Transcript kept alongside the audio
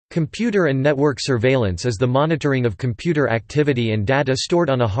Computer and network surveillance is the monitoring of computer activity and data stored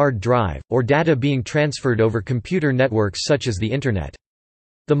on a hard drive, or data being transferred over computer networks such as the Internet.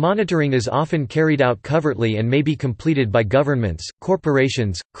 The monitoring is often carried out covertly and may be completed by governments,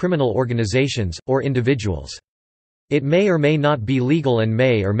 corporations, criminal organizations, or individuals. It may or may not be legal and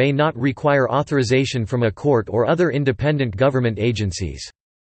may or may not require authorization from a court or other independent government agencies.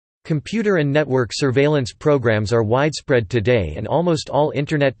 Computer and network surveillance programs are widespread today and almost all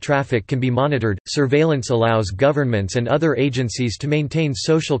Internet traffic can be monitored. Surveillance allows governments and other agencies to maintain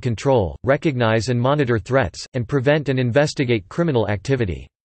social control, recognize and monitor threats, and prevent and investigate criminal activity.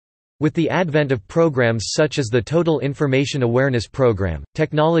 With the advent of programs such as the Total Information Awareness Program,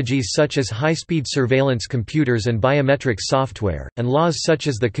 technologies such as high-speed surveillance computers and biometric software, and laws such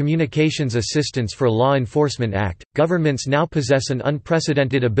as the Communications Assistance for Law Enforcement Act, governments now possess an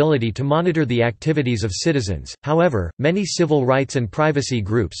unprecedented ability to monitor the activities of citizens. However, many civil rights and privacy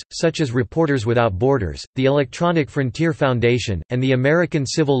groups, such as Reporters Without Borders, the Electronic Frontier Foundation, and the American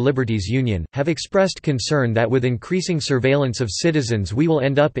Civil Liberties Union, have expressed concern that with increasing surveillance of citizens we will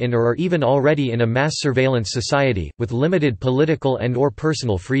end up in or are even already in a mass surveillance society, with limited political and/or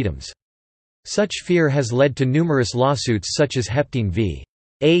personal freedoms. Such fear has led to numerous lawsuits such as Headphone v.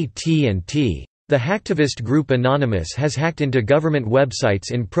 AT&T. The hacktivist group Anonymous has hacked into government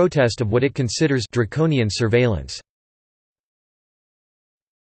websites in protest of what it considers draconian surveillance.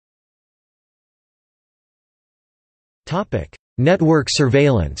 Network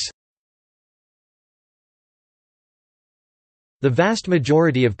surveillance. The vast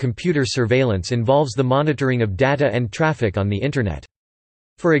majority of computer surveillance involves the monitoring of data and traffic on the Internet.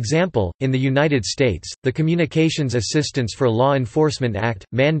 For example, in the United States, the Communications Assistance for Law Enforcement Act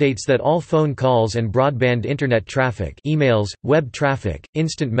mandates that all phone calls and broadband Internet traffic, emails, web traffic,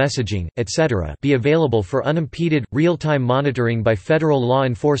 instant messaging, etc., be available for unimpeded, real-time monitoring by federal law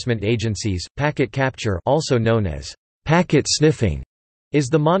enforcement agencies. Packet capture, also known as packet sniffing, is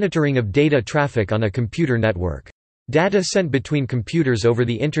the monitoring of data traffic on a computer network. Data sent between computers over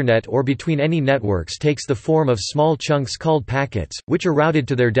the Internet or between any networks takes the form of small chunks called packets, which are routed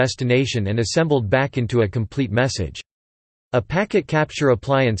to their destination and assembled back into a complete message. A packet capture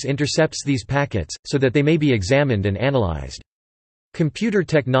appliance intercepts these packets, so that they may be examined and analyzed. Computer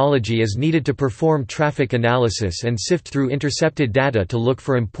technology is needed to perform traffic analysis and sift through intercepted data to look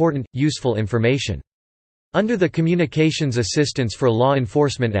for important, useful information. Under the Communications Assistance for Law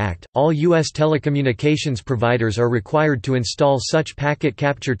Enforcement Act, all U.S. telecommunications providers are required to install such packet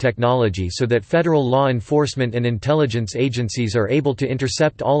capture technology so that federal law enforcement and intelligence agencies are able to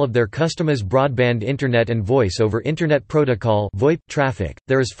intercept all of their customers' broadband Internet and Voice over Internet Protocol (VoIP) traffic.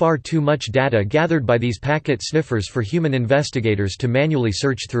 There is far too much data gathered by these packet sniffers for human investigators to manually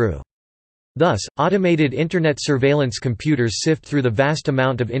search through. Thus, automated Internet surveillance computers sift through the vast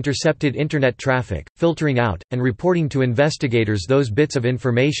amount of intercepted Internet traffic, filtering out, and reporting to investigators those bits of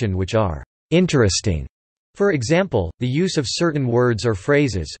information which are interesting. For example, the use of certain words or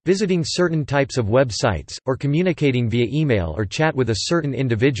phrases, visiting certain types of websites, or communicating via email or chat with a certain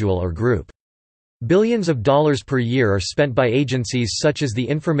individual or group. Billions of dollars per year are spent by agencies such as the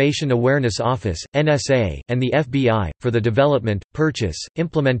Information Awareness Office, NSA, and the FBI, for the development, purchase,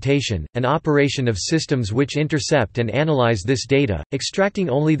 implementation, and operation of systems which intercept and analyze this data, extracting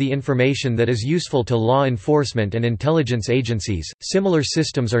only the information that is useful to law enforcement and intelligence agencies. Similar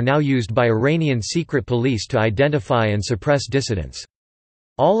systems are now used by Iranian secret police to identify and suppress dissidents.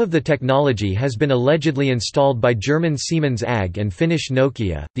 All of the technology has been allegedly installed by German Siemens AG and Finnish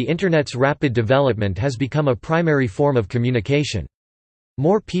Nokia. The Internet's rapid development has become a primary form of communication.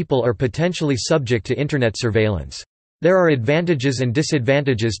 More people are potentially subject to Internet surveillance. There are advantages and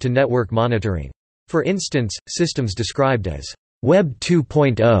disadvantages to network monitoring. For instance, systems described as Web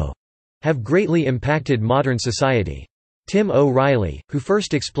 2.0 have greatly impacted modern society. Tim O'Reilly, who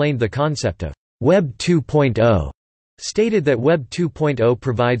first explained the concept of Web 2.0, stated that Web 2.0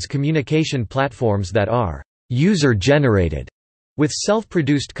 provides communication platforms that are user-generated, with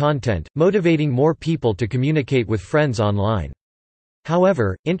self-produced content, motivating more people to communicate with friends online.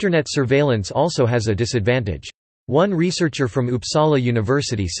 However, Internet surveillance also has a disadvantage. One researcher from Uppsala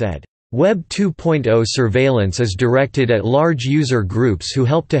University said, Web 2.0 surveillance is directed at large user groups who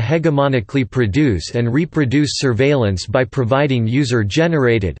help to hegemonically produce and reproduce surveillance by providing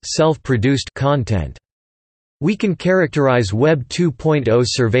user-generated, self-produced content. We can characterize Web 2.0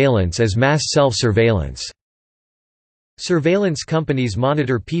 surveillance as mass self-surveillance. Surveillance companies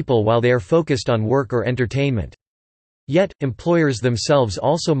monitor people while they are focused on work or entertainment. Yet, employers themselves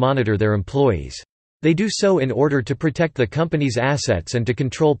also monitor their employees. They do so in order to protect the company's assets and to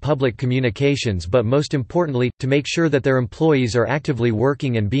control public communications, but most importantly, to make sure that their employees are actively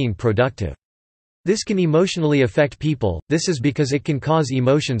working and being productive. This can emotionally affect people. This is because it can cause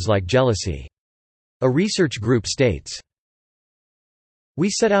emotions like jealousy. A research group states, "We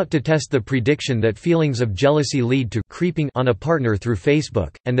set out to test the prediction that feelings of jealousy lead to creeping on a partner through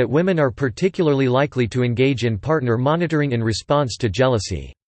Facebook, and that women are particularly likely to engage in partner monitoring in response to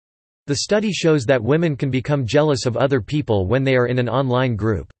jealousy. The study shows that women can become jealous of other people when they are in an online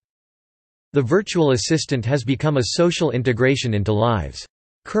group." The virtual assistant has become a social integration into lives.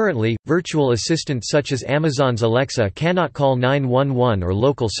 Currently, virtual assistants such as Amazon's Alexa cannot call 911 or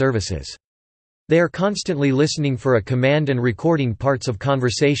local services. They are constantly listening for a command and recording parts of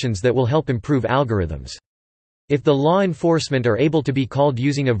conversations that will help improve algorithms. If the law enforcement are able to be called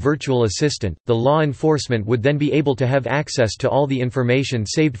using a virtual assistant, the law enforcement would then be able to have access to all the information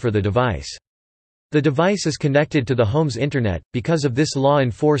saved for the device. The device is connected to the home's internet, because of this law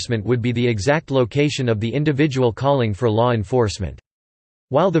enforcement would be the exact location of the individual calling for law enforcement.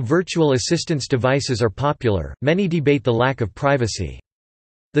 While the virtual assistant's devices are popular, many debate the lack of privacy.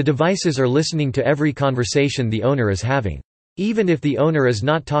 The devices are listening to every conversation the owner is having. Even if the owner is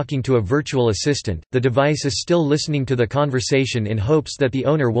not talking to a virtual assistant, the device is still listening to the conversation in hopes that the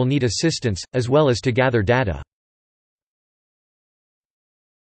owner will need assistance, as well as to gather data.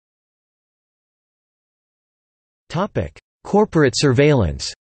 Corporate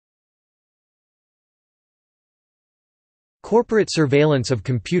surveillance. Corporate surveillance of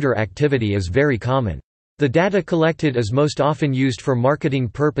computer activity is very common. The data collected is most often used for marketing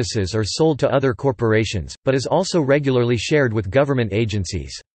purposes or sold to other corporations, but is also regularly shared with government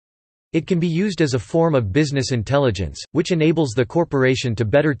agencies. It can be used as a form of business intelligence, which enables the corporation to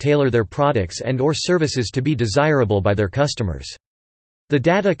better tailor their products and/or services to be desirable by their customers. The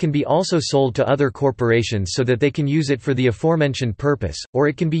data can be also sold to other corporations so that they can use it for the aforementioned purpose, or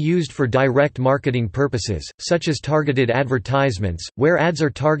it can be used for direct marketing purposes, such as targeted advertisements, where ads are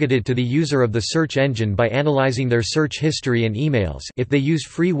targeted to the user of the search engine by analyzing their search history and emails, if they use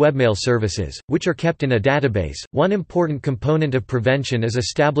free webmail services, which are kept in a database. One important component of prevention is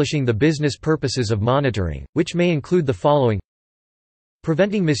establishing the business purposes of monitoring, which may include the following: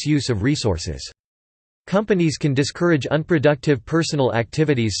 preventing misuse of resources. Companies can discourage unproductive personal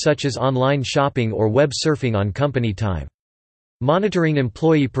activities such as online shopping or web surfing on company time. Monitoring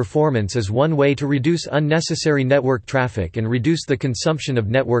employee performance is one way to reduce unnecessary network traffic and reduce the consumption of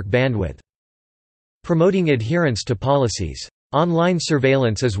network bandwidth. Promoting adherence to policies. Online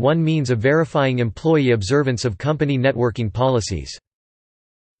surveillance is one means of verifying employee observance of company networking policies.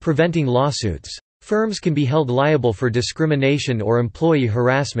 Preventing lawsuits. Firms can be held liable for discrimination or employee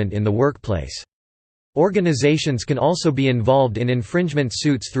harassment in the workplace. Organizations can also be involved in infringement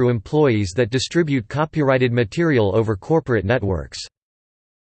suits through employees that distribute copyrighted material over corporate networks.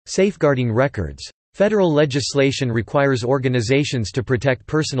 Safeguarding records. Federal legislation requires organizations to protect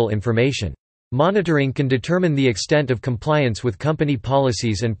personal information. Monitoring can determine the extent of compliance with company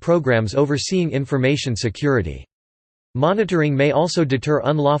policies and programs overseeing information security. Monitoring may also deter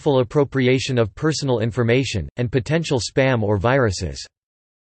unlawful appropriation of personal information, and potential spam or viruses.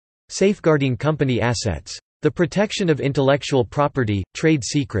 Safeguarding company assets. The protection of intellectual property, trade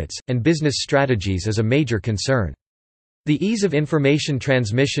secrets, and business strategies is a major concern. The ease of information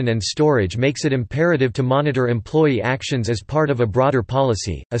transmission and storage makes it imperative to monitor employee actions as part of a broader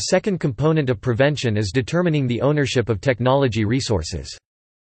policy. A second component of prevention is determining the ownership of technology resources.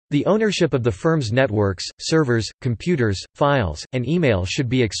 The ownership of the firm's networks, servers, computers, files, and email should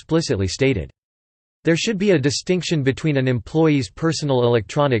be explicitly stated. There should be a distinction between an employee's personal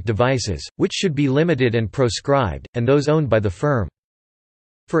electronic devices, which should be limited and proscribed, and those owned by the firm.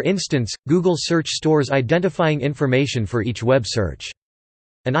 For instance, Google search stores identifying information for each web search.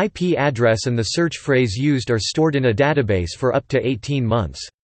 An IP address and the search phrase used are stored in a database for up to 18 months.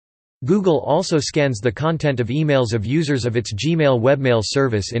 Google also scans the content of emails of users of its Gmail webmail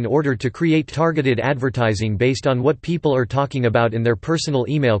service in order to create targeted advertising based on what people are talking about in their personal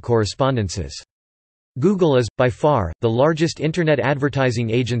email correspondences. Google is, by far, the largest Internet advertising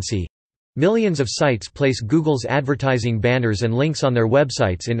agency. Millions of sites place Google's advertising banners and links on their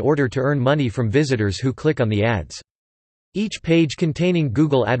websites in order to earn money from visitors who click on the ads. Each page containing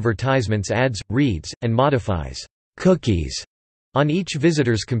Google advertisements adds, reads, and modifies cookies on each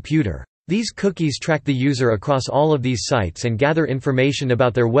visitor's computer. These cookies track the user across all of these sites and gather information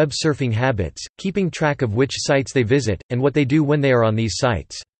about their web surfing habits, keeping track of which sites they visit, and what they do when they are on these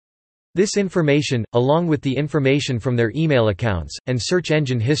sites. This information, along with the information from their email accounts, and search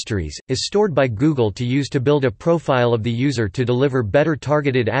engine histories, is stored by Google to use to build a profile of the user to deliver better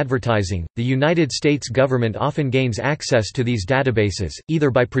targeted advertising. The United States government often gains access to these databases,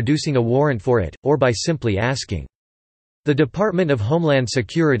 either by producing a warrant for it, or by simply asking. The Department of Homeland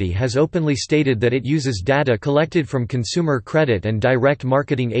Security has openly stated that it uses data collected from consumer credit and direct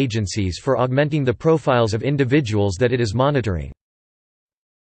marketing agencies for augmenting the profiles of individuals that it is monitoring.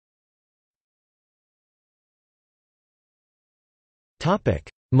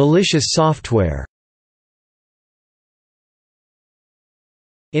 Malicious software.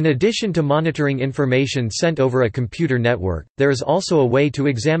 In addition to monitoring information sent over a computer network, there is also a way to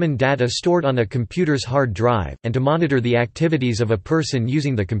examine data stored on a computer's hard drive, and to monitor the activities of a person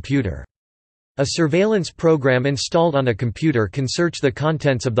using the computer. A surveillance program installed on a computer can search the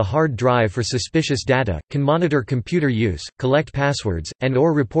contents of the hard drive for suspicious data, can monitor computer use, collect passwords,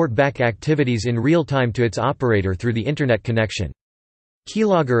 and/or report back activities in real time to its operator through the Internet connection.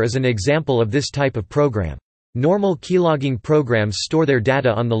 Keylogger is an example of this type of program. Normal keylogging programs store their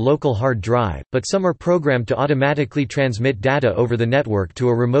data on the local hard drive, but some are programmed to automatically transmit data over the network to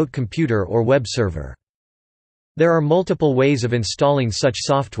a remote computer or web server. There are multiple ways of installing such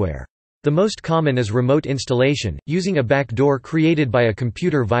software. The most common is remote installation, using a backdoor created by a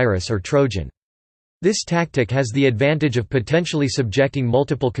computer virus or Trojan. This tactic has the advantage of potentially subjecting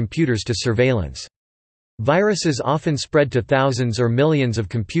multiple computers to surveillance. Viruses often spread to thousands or millions of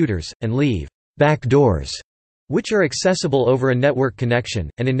computers, and leave backdoors, which are accessible over a network connection,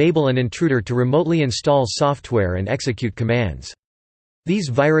 and enable an intruder to remotely install software and execute commands. These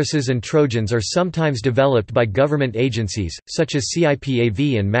viruses and Trojans are sometimes developed by government agencies, such as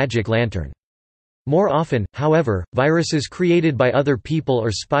CIPAV and Magic Lantern. More often, however, viruses created by other people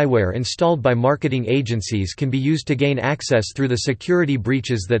or spyware installed by marketing agencies can be used to gain access through the security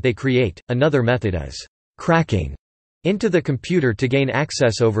breaches that they create. Another method is cracking into the computer to gain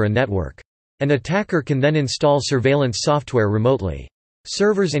access over a network. An attacker can then install surveillance software remotely.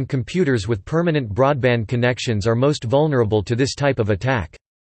 Servers and computers with permanent broadband connections are most vulnerable to this type of attack.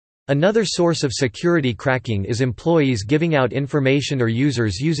 Another source of security cracking is employees giving out information or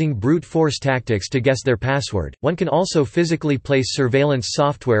users using brute force tactics to guess their password. One can also physically place surveillance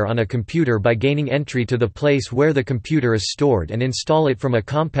software on a computer by gaining entry to the place where the computer is stored and install it from a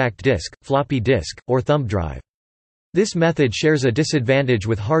compact disk, floppy disk, or thumb drive. This method shares a disadvantage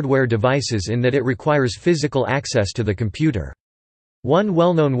with hardware devices in that it requires physical access to the computer. One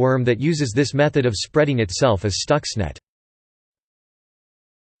well-known worm that uses this method of spreading itself is Stuxnet.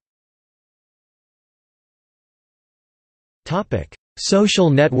 Social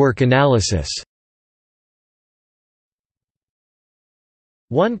network analysis.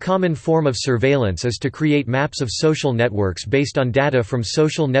 One common form of surveillance is to create maps of social networks based on data from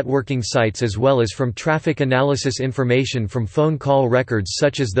social networking sites as well as from traffic analysis information from phone call records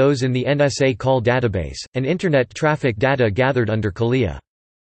such as those in the NSA call database, and Internet traffic data gathered under CALIA.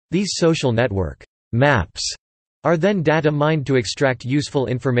 These social network maps are then data mined to extract useful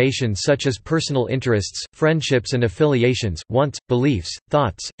information such as personal interests, friendships and affiliations, wants, beliefs,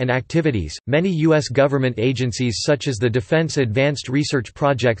 thoughts, and activities. Many U.S. government agencies such as the Defense Advanced Research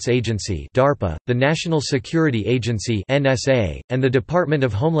Projects Agency (DARPA), the National Security Agency (NSA), and the Department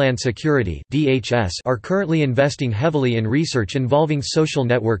of Homeland Security (DHS) are currently investing heavily in research involving social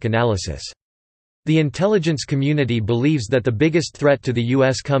network analysis. The intelligence community believes that the biggest threat to the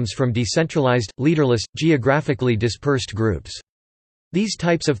U.S. comes from decentralized, leaderless, geographically dispersed groups. These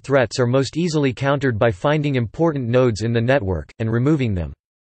types of threats are most easily countered by finding important nodes in the network, and removing them.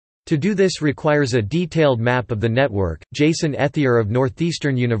 To do this requires a detailed map of the network. Jason Ethier of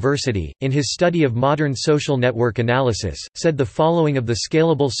Northeastern University, in his study of modern social network analysis, said the following of the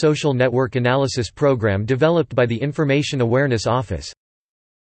Scalable Social Network Analysis program developed by the Information Awareness Office.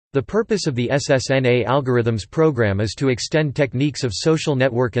 The purpose of the SSNA algorithms program is to extend techniques of social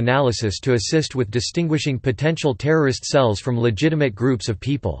network analysis to assist with distinguishing potential terrorist cells from legitimate groups of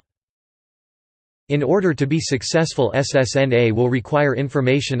people. In order to be successful, SSNA will require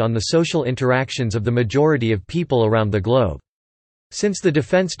information on the social interactions of the majority of people around the globe. Since the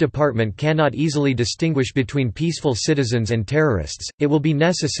Defense Department cannot easily distinguish between peaceful citizens and terrorists, it will be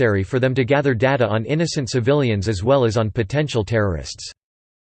necessary for them to gather data on innocent civilians as well as on potential terrorists.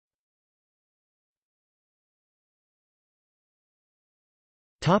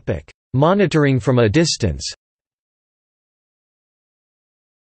 Monitoring from a distance.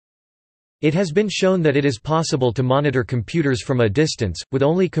 It has been shown that it is possible to monitor computers from a distance, with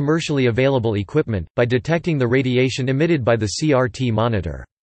only commercially available equipment, by detecting the radiation emitted by the CRT monitor.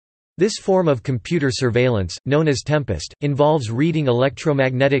 This form of computer surveillance, known as tempest, involves reading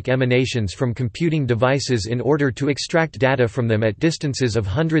electromagnetic emanations from computing devices in order to extract data from them at distances of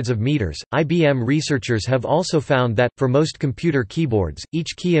hundreds of meters. IBM researchers have also found that, for most computer keyboards,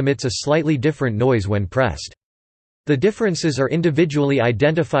 each key emits a slightly different noise when pressed. The differences are individually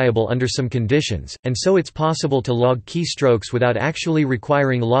identifiable under some conditions, and so it's possible to log keystrokes without actually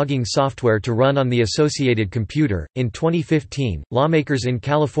requiring logging software to run on the associated computer. In 2015, lawmakers in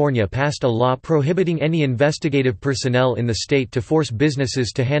California passed a law prohibiting any investigative personnel in the state to force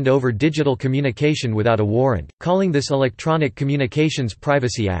businesses to hand over digital communication without a warrant, calling this Electronic Communications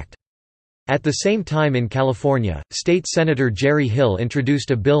Privacy Act. At the same time in California, State Senator Jerry Hill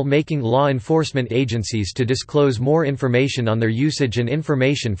introduced a bill making law enforcement agencies to disclose more information on their usage and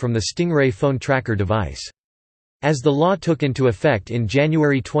information from the Stingray phone tracker device. As the law took into effect in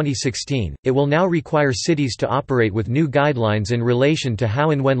January 2016, it will now require cities to operate with new guidelines in relation to how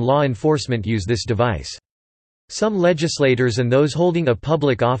and when law enforcement use this device. Some legislators and those holding a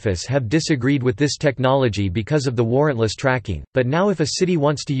public office have disagreed with this technology because of the warrantless tracking, but now if a city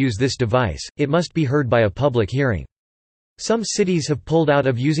wants to use this device, it must be heard by a public hearing. Some cities have pulled out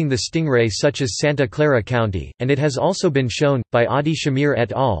of using the Stingray, such as Santa Clara County, and it has also been shown, by Adi Shamir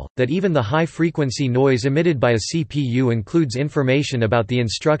et al., that even the high-frequency noise emitted by a CPU includes information about the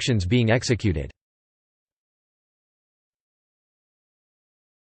instructions being executed.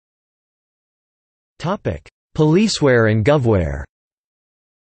 Policeware and govware.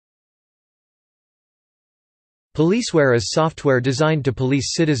 Policeware is software designed to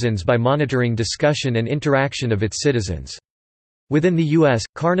police citizens by monitoring discussion and interaction of its citizens. Within the U.S.,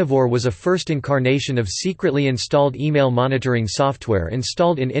 Carnivore was a first incarnation of secretly installed email monitoring software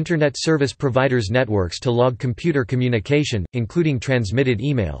installed in Internet service providers' networks to log computer communication, including transmitted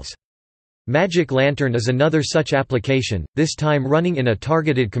emails. Magic Lantern is another such application, this time running in a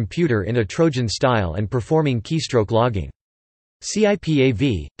targeted computer in a Trojan style and performing keystroke logging.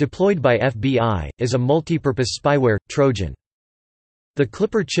 CIPAV, deployed by FBI, is a multipurpose spyware, Trojan. The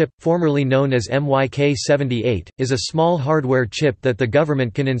Clipper chip, formerly known as MYK78, is a small hardware chip that the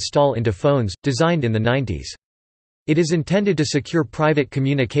government can install into phones, designed in the 90s. It is intended to secure private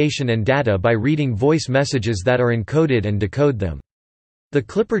communication and data by reading voice messages that are encoded and decode them. The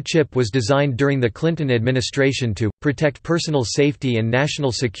Clipper chip was designed during the Clinton administration to protect personal safety and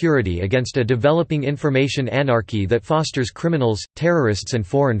national security against a developing information anarchy that fosters criminals, terrorists and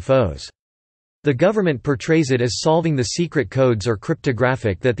foreign foes. The government portrays it as solving the secret codes or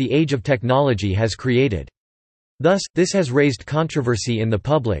cryptographic that the age of technology has created. Thus, this has raised controversy in the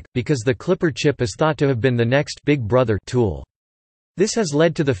public, because the Clipper chip is thought to have been the next Big Brother tool. This has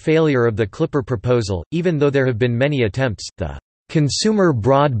led to the failure of the Clipper proposal, even though there have been many attempts. The Consumer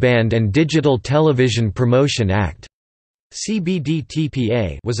Broadband and Digital Television Promotion Act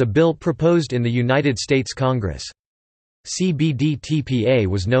 (CBDTPA) was a bill proposed in the United States Congress. CBDTPA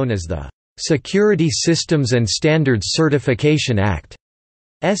was known as the Security Systems and Standards Certification Act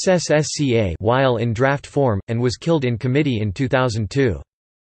 (SSSCA) while in draft form, and was killed in committee in 2002.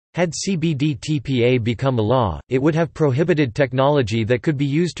 Had CBDTPA become a law, it would have prohibited technology that could be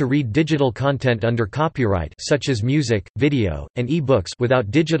used to read digital content under copyright, such as music, video, and e-books,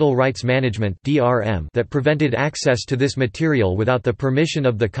 without digital rights management (DRM) that prevented access to this material without the permission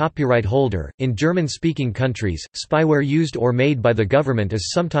of the copyright holder. In German-speaking countries, spyware used or made by the government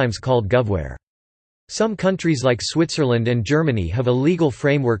is sometimes called govware. Some countries like Switzerland and Germany have a legal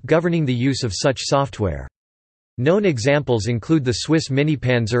framework governing the use of such software. Known examples include the Swiss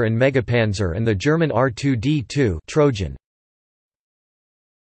Minipanzer and Megapanzer and the German R2D2 Trojan.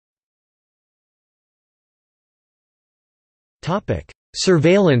 Topic: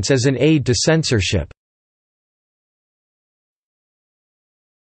 Surveillance as an aid to censorship.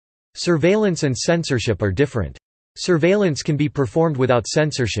 Surveillance and censorship are different. Surveillance can be performed without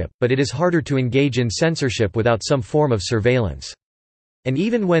censorship, but it is harder to engage in censorship without some form of surveillance. And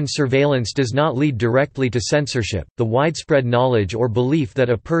even when surveillance does not lead directly to censorship, the widespread knowledge or belief that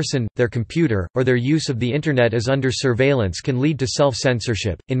a person, their computer, or their use of the Internet is under surveillance can lead to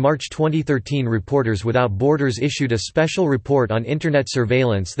self-censorship. In March 2013, Reporters Without Borders issued a special report on Internet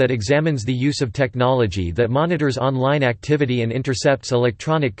surveillance that examines the use of technology that monitors online activity and intercepts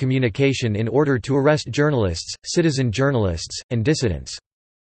electronic communication in order to arrest journalists, citizen journalists, and dissidents.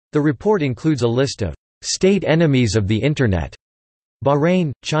 The report includes a list of state enemies of the Internet.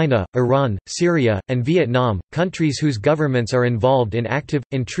 Bahrain, China, Iran, Syria, and Vietnam, countries whose governments are involved in active,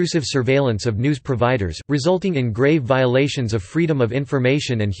 intrusive surveillance of news providers, resulting in grave violations of freedom of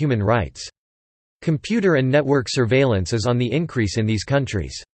information and human rights. Computer and network surveillance is on the increase in these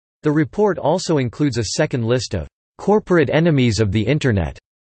countries. The report also includes a second list of corporate enemies of the Internet.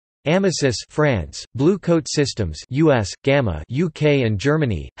 Amicis France, Blue Coat Systems US, Gamma UK and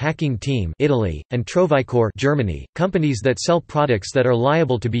Germany, Hacking Team Italy, and Trovicore Germany, companies that sell products that are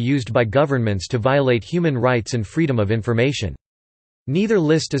liable to be used by governments to violate human rights and freedom of information. Neither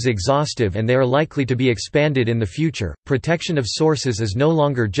list is exhaustive and they are likely to be expanded in the future. Protection of sources is no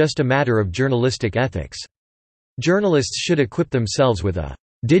longer just a matter of journalistic ethics. Journalists should equip themselves with a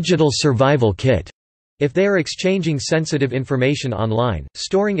digital survival kit if they are exchanging sensitive information online,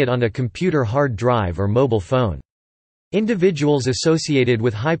 storing it on a computer hard drive or mobile phone. Individuals associated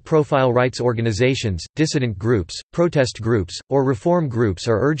with high-profile rights organizations, dissident groups, protest groups, or reform groups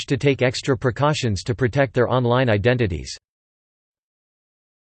are urged to take extra precautions to protect their online identities.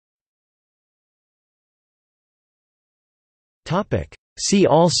 See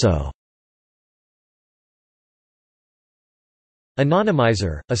also: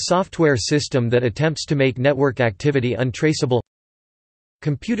 Anonymizer, a software system that attempts to make network activity untraceable.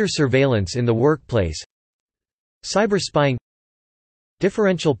 Computer surveillance in the workplace. Cyberspying.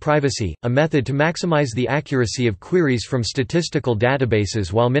 Differential privacy, a method to maximize the accuracy of queries from statistical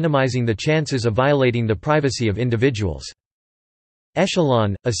databases while minimizing the chances of violating the privacy of individuals.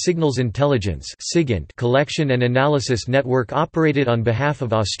 Echelon, a signals intelligence collection and analysis network operated on behalf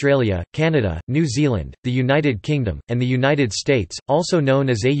of Australia, Canada, New Zealand, the United Kingdom, and the United States, also known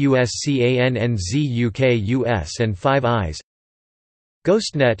as AUSCANNZ UK US and Five Eyes.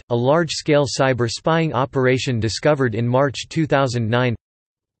 GhostNet, a large-scale cyber-spying operation discovered in March 2009.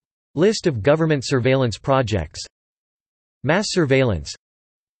 List of government surveillance projects. Mass surveillance.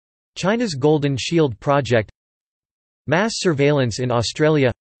 China's Golden Shield Project. Mass surveillance in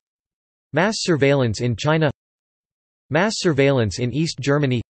Australia. Mass surveillance in China. Mass surveillance in East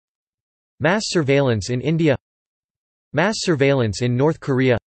Germany. Mass surveillance in India. Mass surveillance in North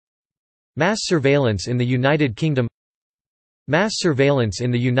Korea. Mass surveillance in the United Kingdom. Mass surveillance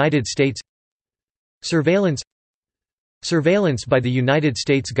in the United States. Surveillance by the United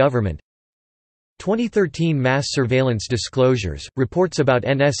States government. 2013 Mass Surveillance Disclosures, reports about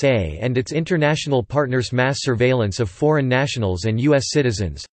NSA and its international partners' mass surveillance of foreign nationals and U.S.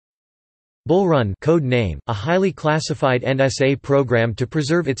 citizens. Bullrun code name, a highly classified NSA program to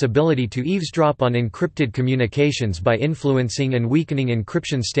preserve its ability to eavesdrop on encrypted communications by influencing and weakening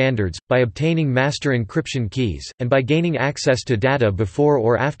encryption standards, by obtaining master encryption keys, and by gaining access to data before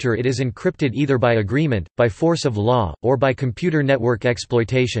or after it is encrypted either by agreement, by force of law, or by computer network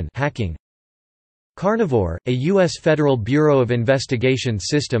exploitation hacking. Carnivore, a U.S. Federal Bureau of Investigation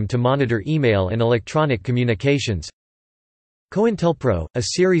system to monitor email and electronic communications. COINTELPRO, a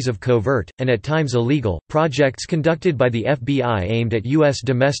series of covert, and at times illegal, projects conducted by the FBI aimed at U.S.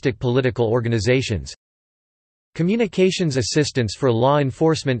 domestic political organizations. Communications Assistance for Law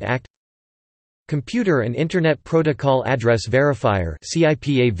Enforcement Act. Computer and Internet Protocol Address Verifier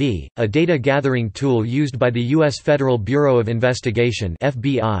 (CIPAV), a data gathering tool used by the U.S. Federal Bureau of Investigation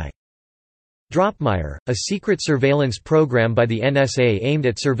 (FBI). Dropmire, a secret surveillance program by the NSA aimed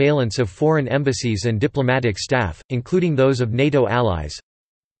at surveillance of foreign embassies and diplomatic staff, including those of NATO allies.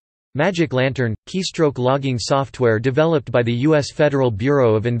 Magic Lantern, keystroke logging software developed by the U.S. Federal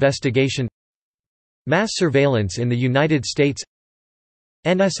Bureau of Investigation. Mass surveillance in the United States.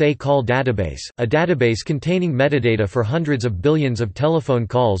 NSA Call Database, a database containing metadata for hundreds of billions of telephone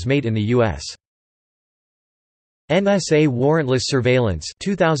calls made in the U.S. NSA Warrantless Surveillance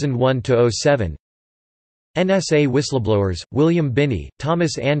 2001-07. NSA Whistleblowers, William Binney,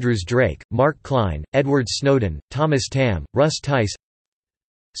 Thomas Andrews Drake, Mark Klein, Edward Snowden, Thomas Tam, Russ Tice.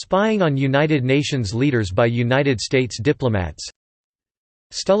 Spying on United Nations leaders by United States diplomats.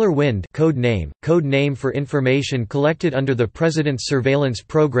 Stellar Wind code name for information collected under the President's Surveillance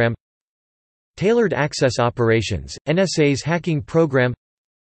Program. Tailored Access Operations, NSA's hacking program.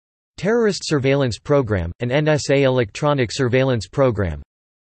 Terrorist Surveillance Program, an NSA electronic surveillance program.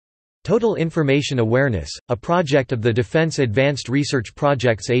 Total Information Awareness, a project of the Defense Advanced Research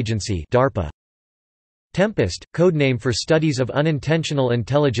Projects Agency (DARPA). Tempest, codename for studies of unintentional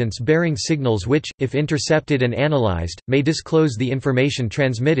intelligence-bearing signals which, if intercepted and analyzed, may disclose the information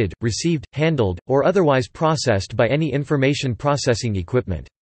transmitted, received, handled, or otherwise processed by any information processing equipment.